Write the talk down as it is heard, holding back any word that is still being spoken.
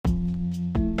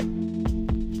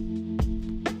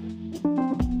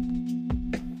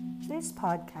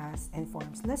podcast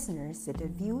informs listeners that the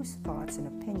views, thoughts, and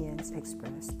opinions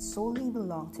expressed solely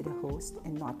belong to the host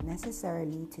and not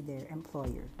necessarily to their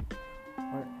employer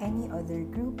or any other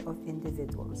group of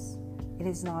individuals. It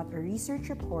is not a research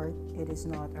report, it is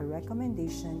not a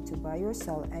recommendation to buy or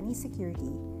sell any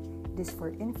security. It is for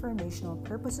informational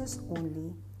purposes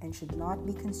only and should not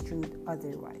be construed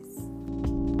otherwise.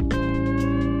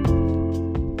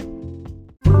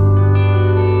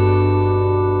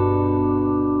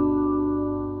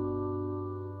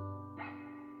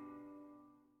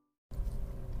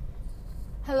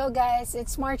 Hello guys,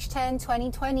 it's March 10,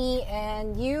 2020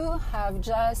 and you have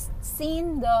just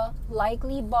seen the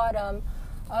likely bottom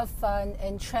of an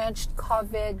entrenched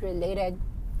COVID-related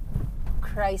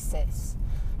crisis.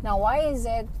 Now, why is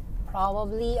it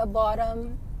probably a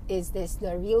bottom? Is this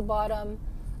the real bottom?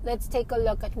 Let's take a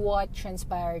look at what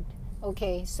transpired.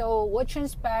 Okay, so what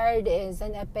transpired is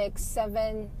an epic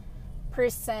 7%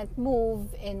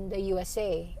 move in the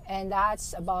USA, and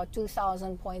that's about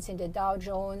 2,000 points in the Dow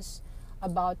Jones,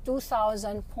 about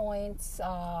 2,000 points,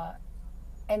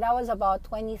 and that was about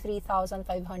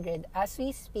 23,500. As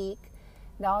we speak,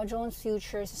 Dow Jones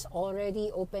Futures is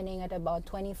already opening at about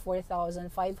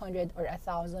 24,500 or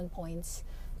 1,000 points.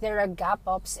 There are gap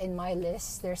ups in my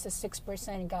list. There's a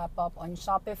 6% gap up on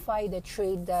Shopify, The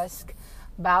Trade Desk,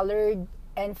 Ballard,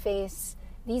 Enphase.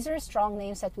 These are strong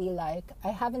names that we like. I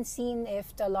haven't seen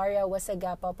if Talaria was a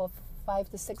gap up of 5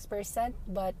 to 6%,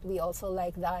 but we also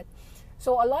like that.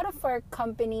 So a lot of our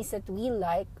companies that we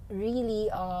like really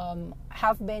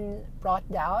have been brought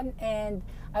down. And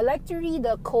I like to read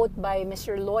a quote by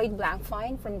Mr. Lloyd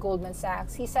Blankfein from Goldman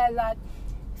Sachs. He said that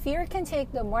fear can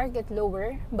take the market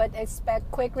lower, but expect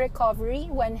quick recovery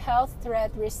when health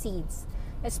threat recedes,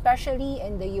 especially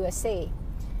in the USA.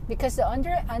 Because the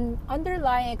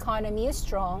underlying economy is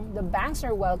strong, the banks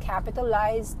are well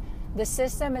capitalized, the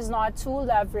system is not too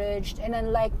leveraged, and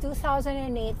unlike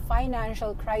 2008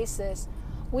 financial crisis,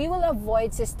 we will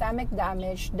avoid systemic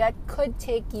damage that could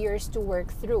take years to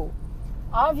work through.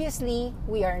 Obviously,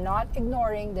 we are not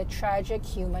ignoring the tragic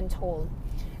human toll.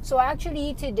 So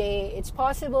actually today, it's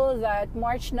possible that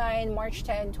March 9, March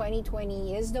 10,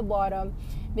 2020 is the bottom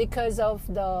because of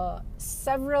the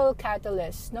several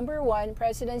catalysts. Number one,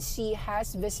 President Xi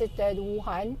has visited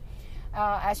Wuhan.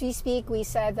 As we speak, we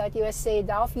said that USA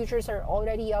Dow futures are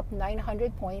already up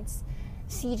 900 points.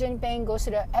 Xi Jinping goes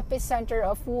to the epicenter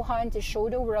of Wuhan to show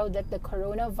the world that the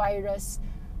coronavirus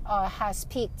has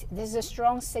peaked. This is a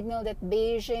strong signal that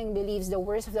Beijing believes the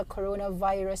worst of the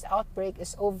coronavirus outbreak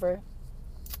is over.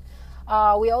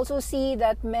 We also see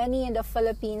that many in the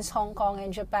Philippines, Hong Kong,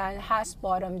 and Japan has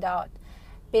bottomed out.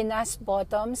 Pinas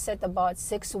bottoms at about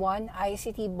 6.1,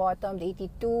 ICT bottomed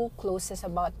 82, closes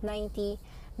about 90.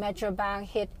 Metrobank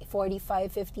hit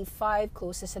 45.55,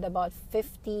 closes at about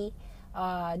 50.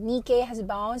 Nikkei has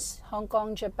bounced. Hong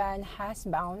Kong, Japan has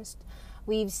bounced.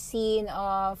 We've seen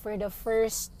for the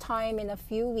first time in a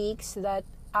few weeks that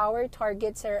our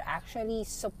targets are actually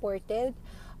supported.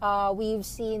 We've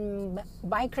seen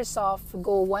Microsoft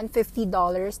go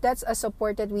 $150. That's a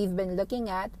support that we've been looking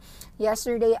at.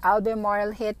 Yesterday,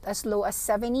 Albemarle hit as low as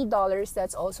 $70.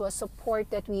 That's also a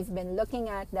support that we've been looking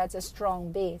at. That's a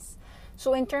strong base.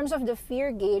 So in terms of the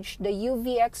fear gauge, the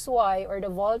UVXY or the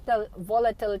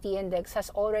volatility index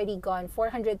has already gone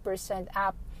 400%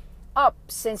 up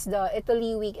since the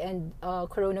Italy weekend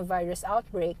coronavirus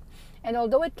outbreak. And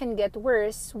although it can get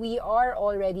worse, we are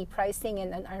already pricing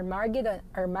in an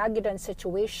Armageddon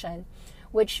situation,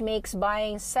 which makes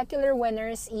buying secular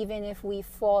winners even if we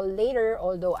fall later,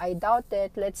 although I doubt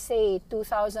it. Let's say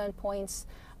 2,000 points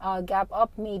gap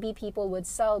up, maybe people would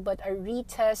sell, but a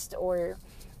retest or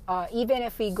even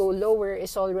if we go lower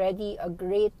is already a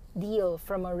great deal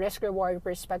from a risk-reward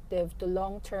perspective to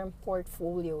long-term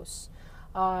portfolios.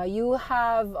 You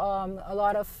have a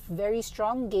lot of very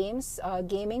strong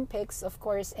gaming picks. Of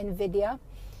course, NVIDIA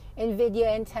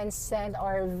and Tencent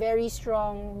are very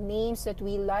strong names that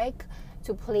we like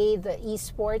to play the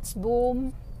esports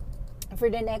boom for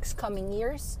the next coming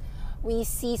years. We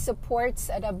see supports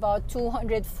at about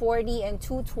 240 and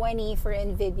 220 for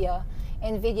NVIDIA.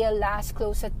 NVIDIA last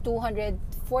closed at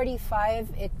 245.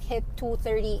 It hit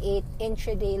 238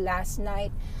 intraday last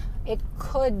night. It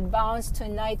could bounce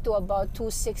tonight to about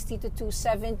 260 to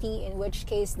 270, in which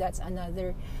case that's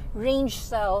another range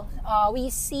sell. We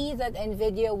see that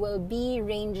NVIDIA will be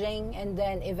ranging and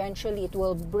then eventually it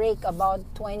will break about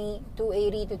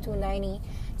 280 to 290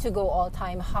 to go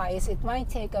all-time highs. It might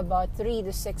take about 3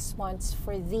 to 6 months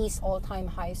for these all-time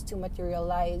highs to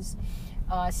materialize.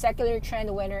 Secular trend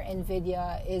winner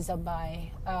NVIDIA is a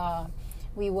buy.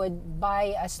 We would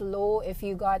buy as low. If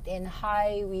you got in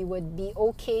high, we would be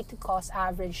okay to cost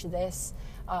average this.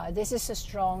 This is a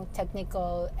strong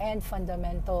technical and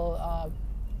fundamental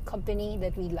company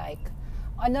that we like.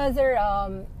 Another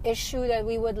issue that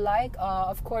we would like,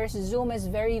 of course, Zoom is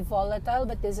very volatile,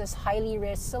 but this is highly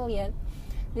resilient.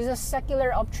 This is a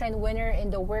secular uptrend winner in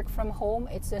the work from home.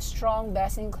 It's a strong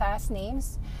best-in-class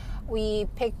names. We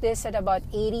picked this at about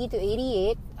 80 to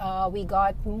 88. We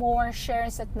got more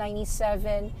shares at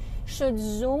 97. Should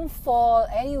Zoom fall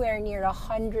anywhere near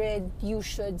 100, you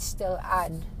should still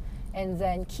add and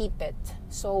then keep it.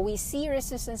 So we see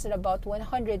resistance at about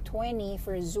 120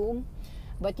 for Zoom,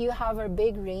 but you have a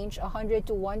big range, 100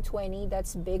 to 120.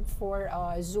 That's big for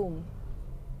Zoom.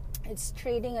 It's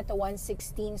trading at the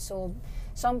 116, so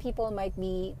some people might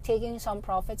be taking some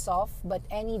profits off, but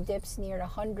any dips near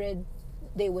 100,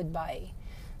 they would buy.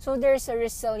 So there's a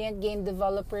resilient game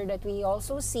developer that we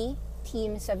also see,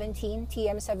 TM17.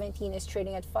 TM17 is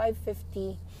trading at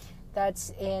 550.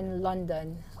 That's in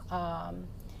London.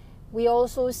 We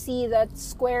also see that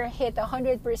Square hit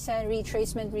 100%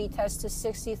 retracement retest to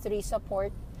 63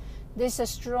 support. This is a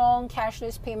strong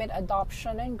cashless payment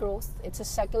adoption and growth. It's a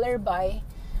secular buy.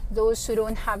 Those who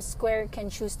don't have Square can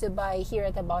choose to buy here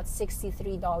at about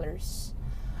 $63.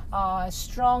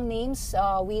 Strong names,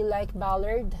 we like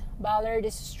Ballard. Ballard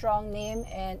is a strong name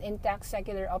and intact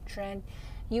secular uptrend.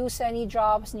 USANY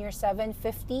drops near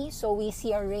 750, so we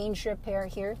see a range repair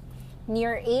here.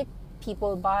 Near 8,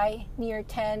 people buy. Near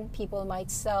 10, people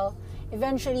might sell.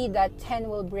 Eventually, that 10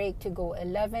 will break to go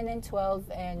 11 and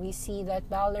 12, and we see that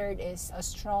Ballard is a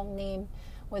strong name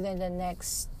within the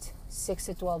next 6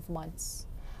 to 12 months.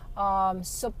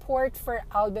 Support for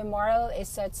Albemarle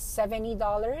is at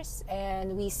 $70,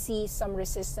 and we see some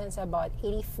resistance about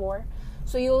 84.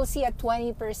 So you'll see a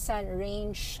 20%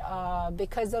 range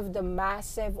because of the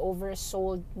massive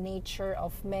oversold nature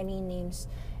of many names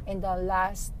in the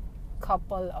last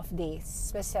couple of days,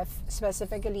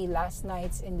 specifically last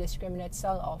night's indiscriminate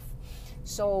sell-off.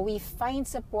 So we find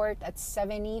support at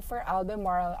 70 for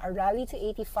Albemarle. A rally to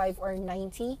 85 or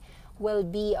 90 will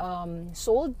be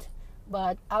sold.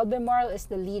 But Albemarle is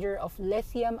the leader of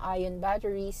lithium-ion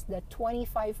batteries, the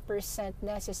 25%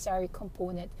 necessary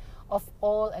component of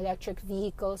all electric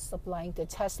vehicles supplying to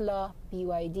Tesla,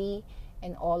 BYD,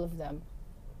 and all of them.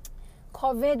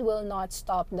 COVID will not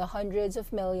stop the hundreds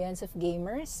of millions of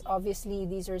gamers. Obviously,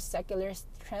 these are secular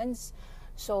trends.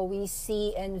 So we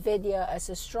see NVIDIA as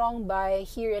a strong buy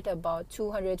here at about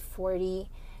 $240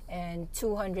 and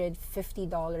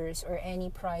 $250 or any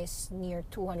price near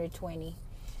 $220.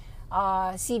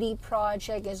 CD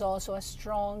Projekt is also a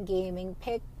strong gaming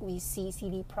pick. We see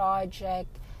CD Projekt,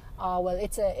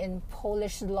 it's in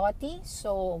Polish zloty,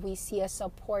 so we see a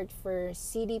support for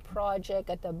CD Projekt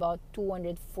at about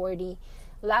 240.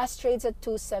 Last trades at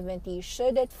 270.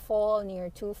 Should it fall near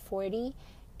 240,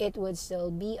 it would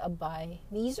still be a buy.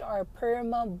 These are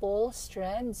perma bull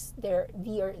trends.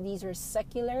 These are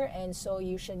secular, and so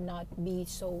you should not be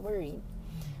so worried.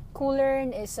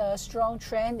 Coolern is a strong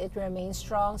trend. It remains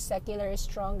strong. Secular is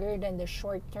stronger than the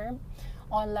short term.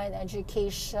 Online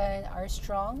education are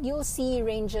strong. You'll see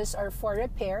ranges are for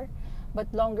repair, but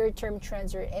longer term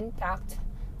trends are intact.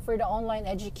 For the online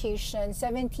education,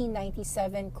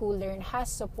 1797 Coolern has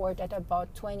support at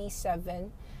about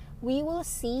 27. We will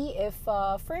see if,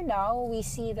 for now, we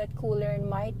see that Coolern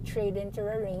might trade into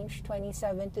a range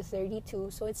 27 to 32,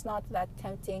 so it's not that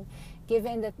tempting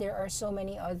given that there are so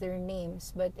many other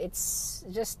names. But it's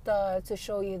just to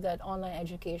show you that online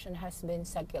education has been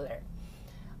secular.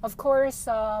 Of course,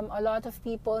 a lot of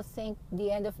people think the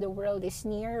end of the world is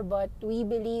near, but we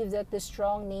believe that the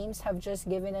strong names have just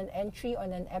given an entry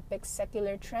on an epic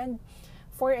secular trend.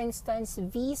 For instance,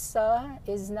 Visa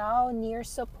is now near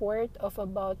support of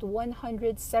about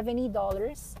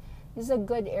 $170. This is a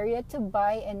good area to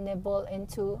buy and nibble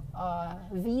into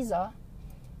Visa.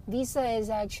 Visa is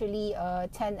actually a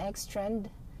 10x trend,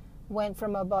 went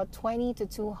from about 20 to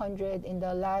 200 in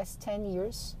the last 10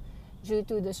 years due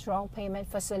to the strong payment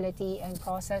facility and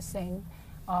processing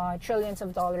trillions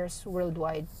of dollars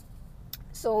worldwide.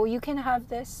 So you can have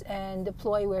this and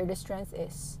deploy where the strength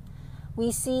is.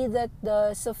 We see that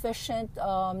the sufficient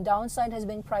downside has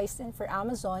been priced in for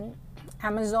Amazon.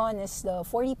 Amazon is the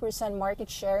 40% market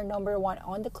share, number one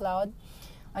on the cloud,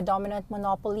 a dominant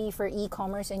monopoly for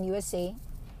e-commerce in USA.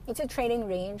 It's a trading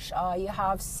range. You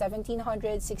have 1700,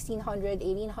 1600,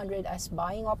 1800 as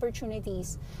buying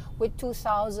opportunities with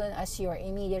 2000 as your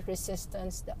immediate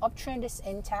resistance. The uptrend is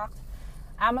intact.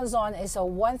 Amazon is a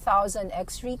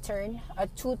 1000x return, a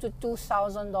 $2,000 to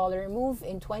 $2,000 move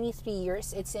in 23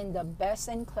 years. It's in the best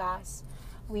in class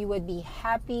we would be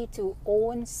happy to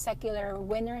own secular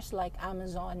winners like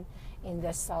Amazon in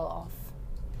this sell-off.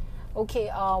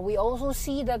 Okay, we also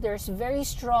see that there's very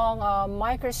strong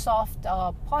Microsoft,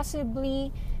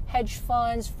 possibly hedge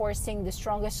funds forcing the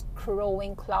strongest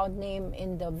growing cloud name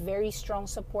in the very strong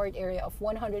support area of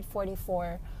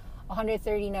 144,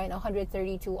 139,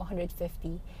 132,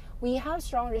 150. We have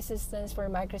strong resistance for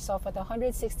Microsoft at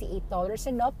 $168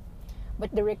 and up,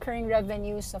 but the recurring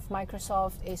revenues of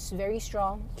Microsoft is very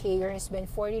strong. CAGR has been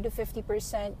 40 to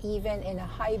 50% even in a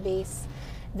high base.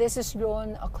 This has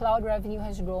grown, cloud revenue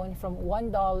has grown from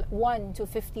 $1 to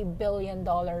 $50 billion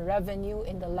revenue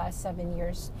in the last 7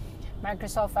 years.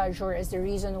 Microsoft Azure is the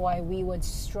reason why we would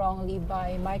strongly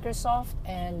buy Microsoft,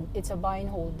 and it's a buy and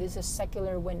hold. This is a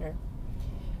secular winner.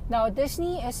 Now,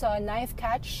 Disney is a knife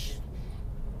catch.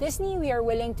 Disney, we are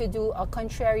willing to do a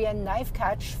contrarian knife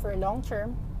catch for long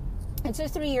term. It's a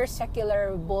 3-year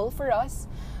secular bull for us.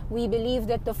 We believe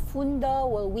that the funda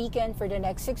will weaken for the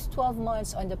next 6 to 12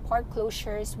 months on the park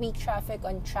closures, weak traffic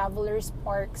on travelers'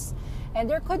 parks, and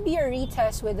there could be a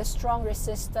retest with a strong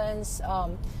resistance.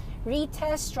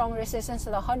 Strong resistance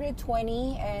at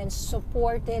 $120 and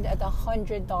supported at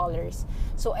 $100.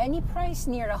 So any price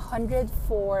near $100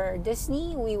 for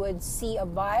Disney, we would see a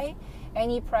buy.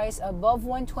 Any price above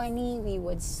 $120, we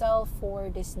would sell for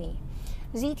Disney.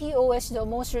 ZTO is the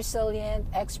most resilient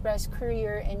express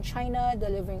courier in China,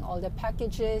 delivering all the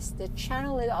packages. The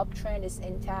channel uptrend is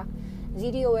intact.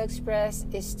 ZTO Express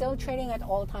is still trading at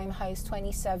all-time highs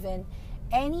 27.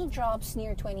 Any drops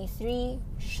near 23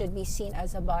 should be seen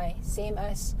as a buy. Same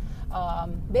as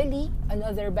Billy,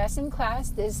 another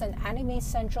best-in-class. This is an anime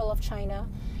central of China.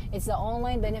 It's the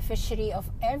online beneficiary of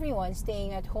everyone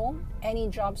staying at home. Any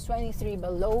drops 23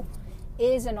 below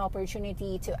is an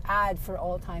opportunity to add for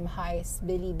all-time highs.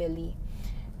 Billy.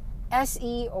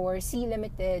 SE or C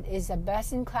Limited is a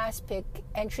best-in-class pick.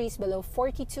 Entries below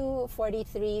 42,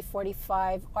 43,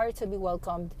 45 are to be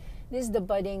welcomed. This is the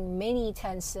budding mini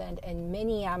Tencent and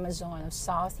mini Amazon of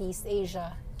Southeast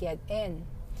Asia. Get in.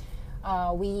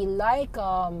 We like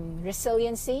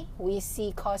resiliency. We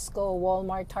see Costco,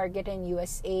 Walmart, Target, and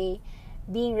USA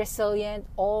being resilient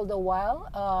all the while.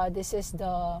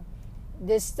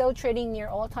 This still trading near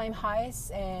all-time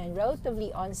highs and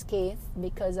relatively unscathed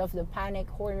because of the panic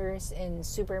hoarders in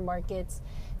supermarkets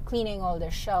cleaning all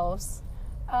their shelves.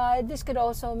 This could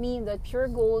also mean that Pure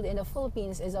Gold in the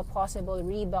Philippines is a possible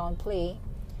rebound play.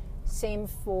 Same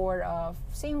for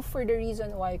the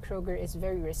reason why Kroger is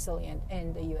very resilient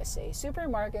in the USA.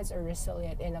 Supermarkets are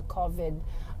resilient in a COVID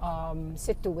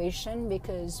situation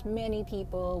because many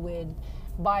people would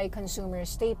buy consumer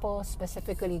staples,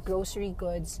 specifically grocery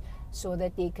goods, so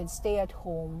that they could stay at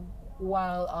home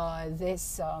while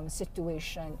this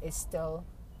situation is still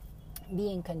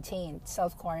being contained,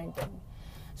 self-quarantine.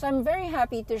 So I'm very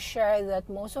happy to share that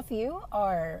most of you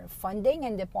are funding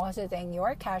and depositing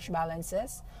your cash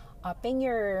balances, upping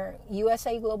your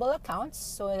USA Global accounts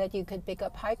so that you could pick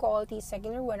up high-quality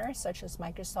secular winners such as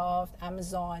Microsoft,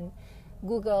 Amazon,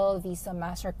 Google, Visa,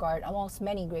 MasterCard, amongst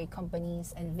many great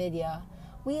companies, NVIDIA.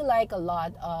 We like a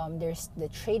lot. There's the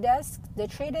Trade Desk. The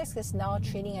Trade Desk is now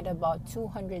trading at about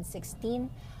 216.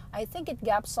 I think it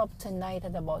gaps up tonight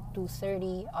at about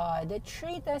 230. The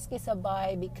Trade Desk is a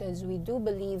buy because we do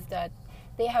believe that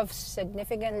they have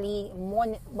significantly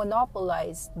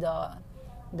monopolized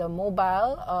the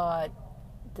mobile,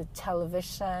 the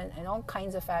television, and all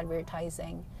kinds of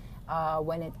advertising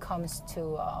when it comes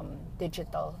to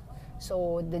digital.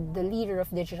 So the leader of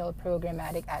digital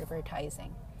programmatic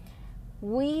advertising.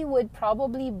 We would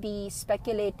probably be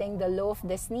speculating the low of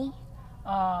Disney,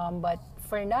 but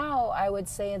for now, I would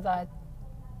say that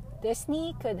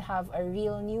Disney could have a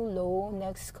real new low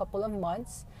next couple of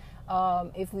months.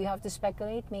 If we have to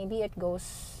speculate, maybe it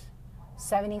goes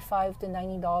 $75 to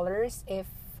 $90 if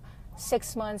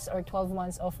 6 months or 12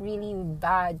 months of really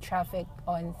bad traffic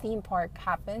on theme park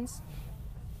happens.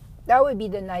 That would be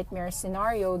the nightmare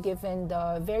scenario given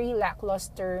the very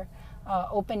lackluster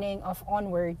opening of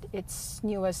Onward, its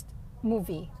newest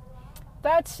movie.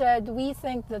 That said, we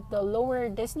think that the lower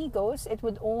Disney goes, it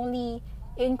would only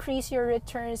increase your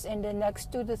returns in the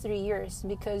next 2 to 3 years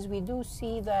because we do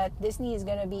see that Disney is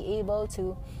going to be able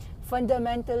to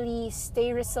fundamentally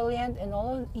stay resilient in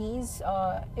all of these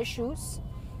issues.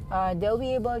 They'll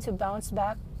be able to bounce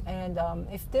back. And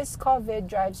if this COVID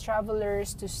drives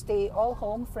travelers to stay all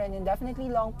home for an indefinitely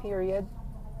long period,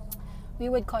 we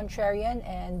would contrarian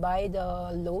and buy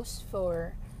the lows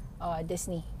for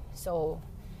Disney. So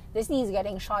Disney is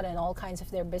getting shot in all kinds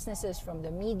of their businesses, from the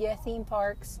media, theme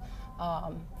parks,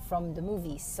 from the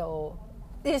movies. So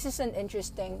this is an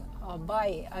interesting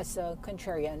buy as a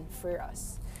contrarian for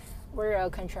us. we're a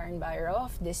contrarian buyer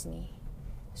of Disney.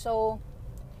 So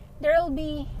there'll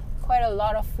be quite a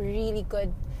lot of really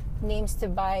good names to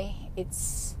buy.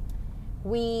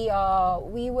 We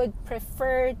would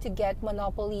prefer to get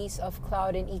monopolies of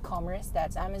cloud and e-commerce.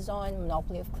 That's Amazon.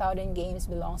 Monopoly of cloud and games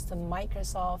belongs to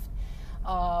Microsoft.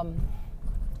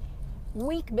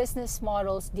 Weak business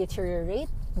models deteriorate,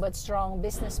 but strong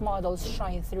business models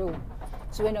shine through.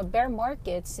 So in a bear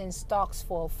market, since stocks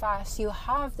fall fast, you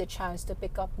have the chance to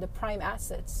pick up the prime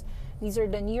assets. These are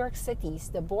the New York cities,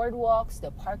 the boardwalks,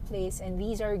 the Park Place, and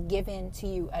these are given to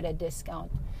you at a discount.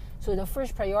 So the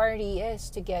first priority is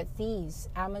to get these,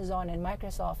 Amazon and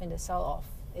Microsoft, in the sell-off.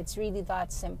 It's really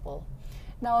that simple.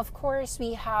 Now, of course,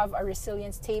 we have a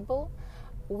resilience table.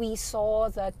 We saw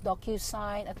that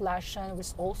DocuSign, Atlassian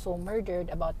was also murdered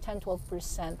about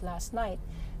 10-12% last night.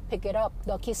 Pick it up.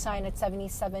 DocuSign at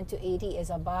 77 to 80 is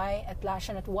a buy.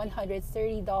 Atlassian at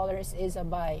 $130 is a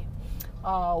buy.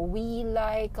 We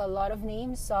like a lot of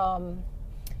names.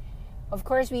 Of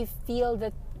course, we feel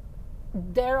that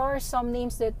there are some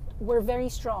names that were very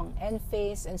strong,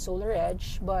 Enphase and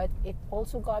SolarEdge, but it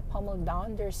also got pummeled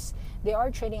down. They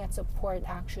are trading at support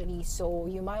actually, so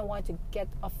you might want to get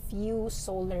a few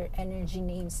solar energy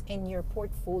names in your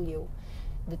portfolio.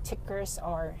 The tickers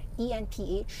are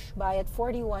ENPH, buy at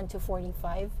 41 to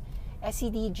 45,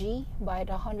 SEDG, buy at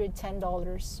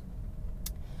 $110.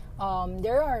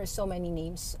 There are so many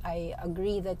names. I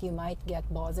agree that you might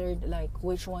get bothered, like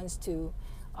which ones to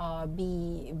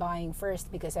be buying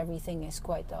first, because everything is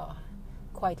quite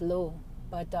low.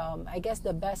 But I guess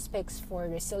the best picks for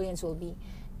resilience will be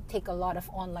take a lot of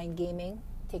online gaming,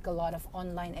 take a lot of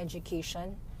online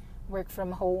education, work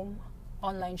from home,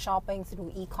 online shopping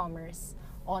through e-commerce,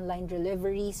 online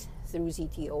deliveries through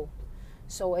ZTO.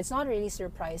 So it's not really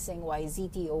surprising why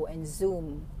ZTO and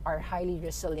Zoom are highly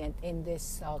resilient in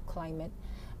this climate.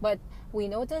 But we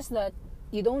noticed that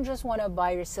you don't just want to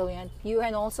buy resilient, you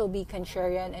can also be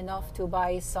contrarian enough to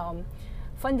buy some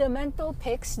fundamental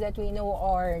picks that we know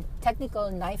are technical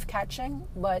knife catching,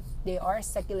 but they are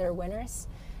secular winners.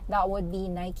 That would be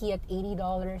Nike at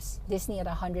 $80, Disney at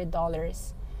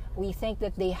 $100. We think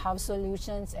that they have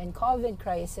solutions, and COVID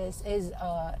crisis is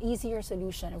an easier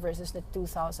solution versus the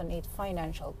 2008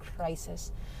 financial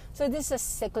crisis. So this is a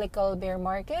cyclical bear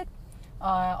market.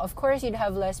 Of course, you'd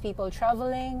have less people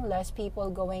traveling, less people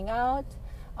going out,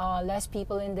 less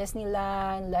people in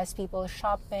Disneyland, less people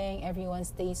shopping, everyone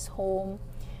stays home.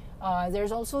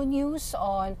 There's also news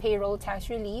on payroll tax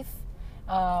relief.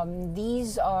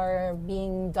 These are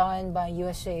being done by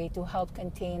USA to help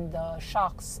contain the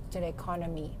shocks to the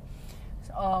economy.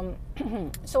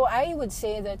 So I would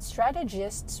say that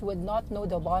strategists would not know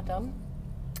the bottom.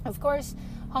 Of course,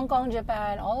 Hong Kong,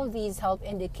 Japan, all of these help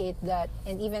indicate that,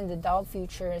 and even the Dow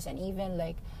futures and even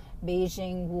like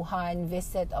Beijing, Wuhan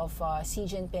visit of Xi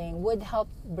Jinping would help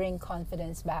bring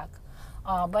confidence back.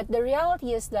 But the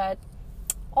reality is that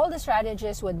all the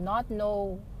strategists would not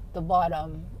know the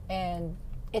bottom, and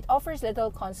it offers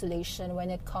little consolation when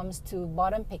it comes to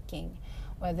bottom picking,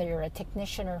 whether you're a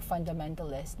technician or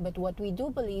fundamentalist. But what we do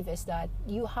believe is that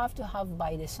you have to have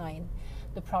by design.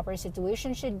 The proper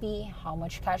situation should be how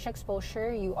much cash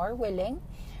exposure you are willing,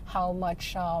 how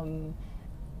much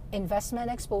investment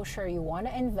exposure you want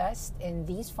to invest in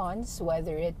these funds,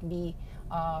 whether it be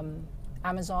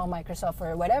Amazon, Microsoft,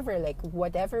 or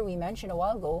whatever we mentioned a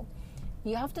while ago.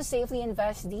 You have to safely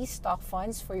invest these stock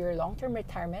funds for your long-term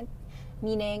retirement,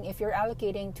 meaning if you're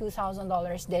allocating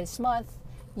 $2,000 this month,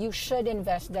 you should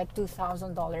invest that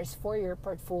 $2,000 for your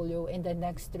portfolio in the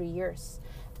next 3 years.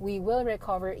 We will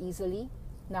recover easily.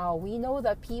 Now, we know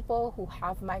that people who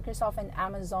have Microsoft and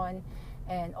Amazon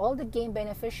and all the game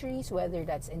beneficiaries, whether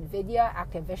that's NVIDIA,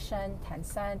 Activision,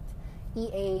 Tencent,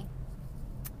 EA,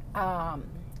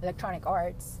 Electronic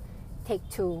Arts,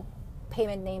 Take-Two,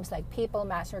 payment names like PayPal,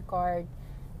 MasterCard,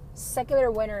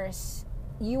 secular winners,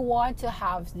 you want to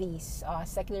have these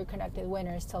secular connected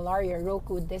winners, Telaria,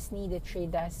 Roku, Disney, The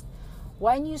Trade Desk.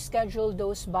 When you schedule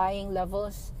those buying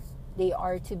levels, they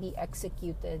are to be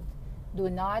executed. Do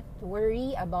not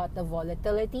worry about the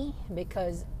volatility,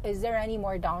 because is there any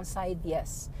more downside?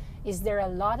 Yes. Is there a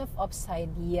lot of upside?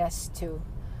 Yes, too.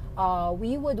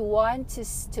 We would want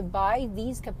to buy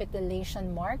these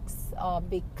capitulation marks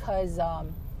because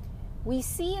we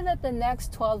see that the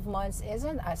next 12 months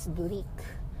isn't as bleak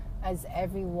as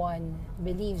everyone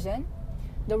believes in.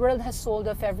 The world has sold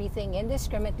off everything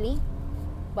indiscriminately,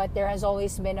 but there has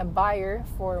always been a buyer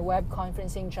for web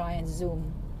conferencing giant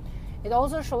Zoom. It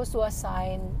also shows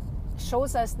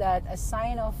us that a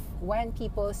sign of when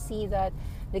people see that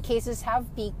the cases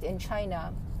have peaked in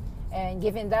China, and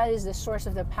given that is the source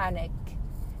of the panic,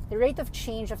 the rate of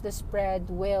change of the spread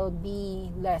will be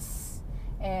less,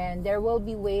 and there will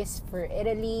be ways for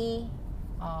Italy,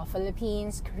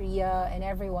 Philippines, Korea, and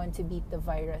everyone to beat the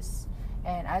virus.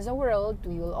 And as a world,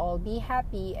 we will all be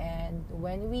happy, and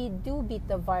when we do beat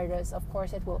the virus, of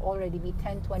course, it will already be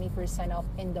 10-20% up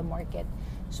in the market.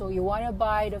 So you want to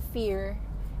buy the fear,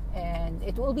 and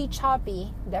it will be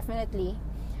choppy, definitely,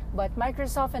 but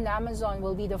Microsoft and Amazon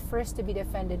will be the first to be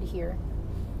defended here.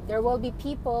 There will be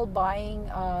people buying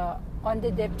on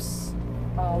the dips.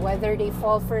 Whether they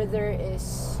fall further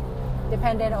is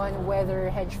dependent on whether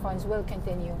hedge funds will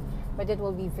continue, but it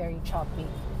will be very choppy.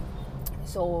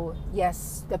 So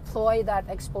yes, deploy that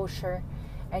exposure,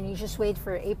 and you just wait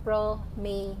for April,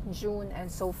 May, June,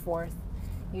 and so forth.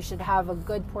 You should have a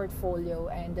good portfolio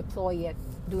and deploy it.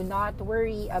 Do not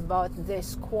worry about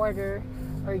this quarter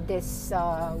or this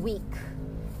week.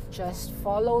 Just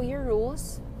follow your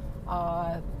rules.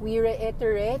 We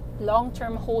reiterate,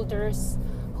 long-term holders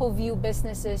who view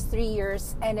businesses 3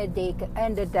 years and a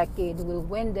decade will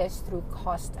win this through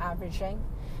cost averaging.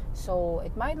 So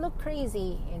it might look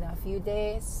crazy in a few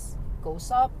days.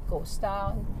 Goes up, goes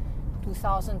down,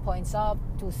 2,000 points up,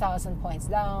 2,000 points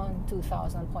down,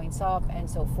 2,000 points up, and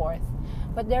so forth.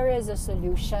 But there is a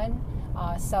solution.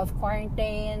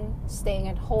 Self-quarantine, staying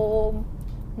at home,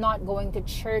 not going to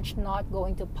church, not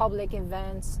going to public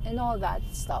events, and all that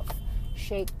stuff.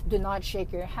 Do not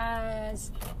shake your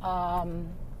hands.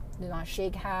 Do not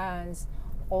shake hands.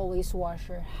 Always wash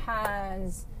your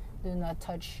hands. Do not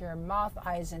touch your mouth,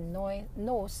 eyes, and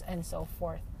nose, and so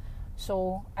forth.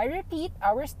 So I repeat,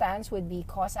 our stance would be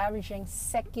cost averaging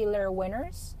secular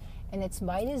winners, and it's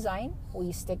by design.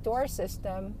 We stick to our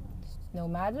system no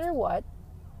matter what.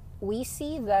 We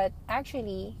see that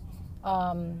actually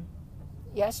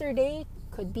yesterday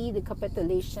could be the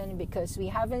capitulation because we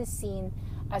haven't seen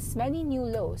as many new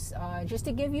lows. Just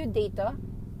to give you data,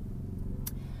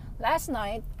 last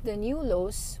night, the new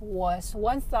lows was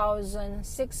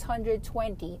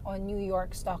 1,620 on New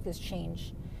York Stock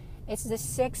Exchange. It's the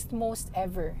 6th most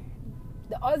ever.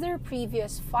 The other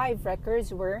previous 5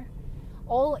 records were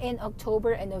all in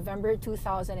October and November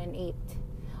 2008.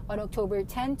 On October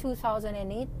 10,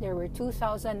 2008, there were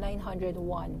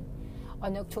 2,901.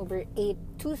 On October 8,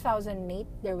 2008,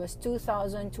 there was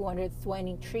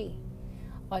 2,223.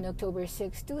 On October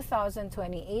 6,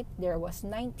 2028, there was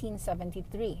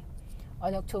 1,973.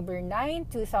 On October 9,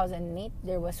 2008,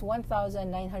 there was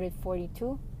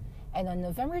 1,942. And on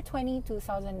November 20,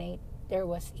 2008, there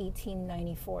was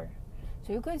 1,894.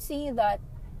 So you could see that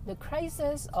the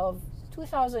crisis of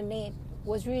 2008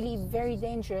 was really very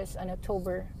dangerous in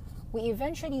October. We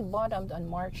eventually bottomed on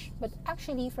March, but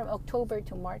actually from October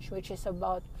to March, which is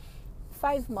about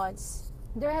 5 months,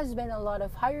 there has been a lot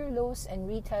of higher lows and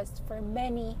retests for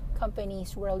many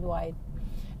companies worldwide.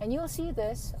 And you'll see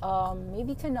this,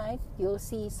 maybe tonight, you'll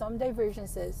see some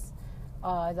divergences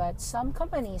that some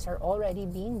companies are already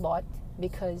being bought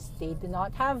because they do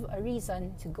not have a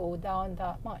reason to go down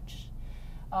that much.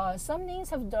 Some names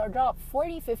have dropped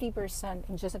 40-50%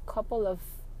 in just a couple of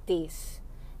days.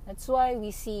 That's why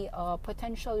we see a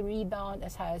potential rebound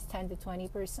as high as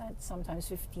 10-20%, sometimes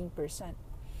 15%.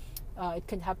 It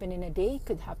could happen in a day,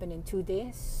 could happen in 2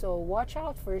 days. So watch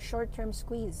out for a short-term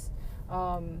squeeze.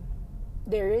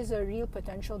 There is a real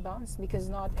potential bounce because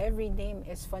not every name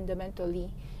is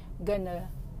fundamentally gonna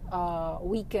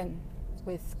weaken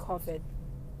with COVID.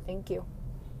 Thank you.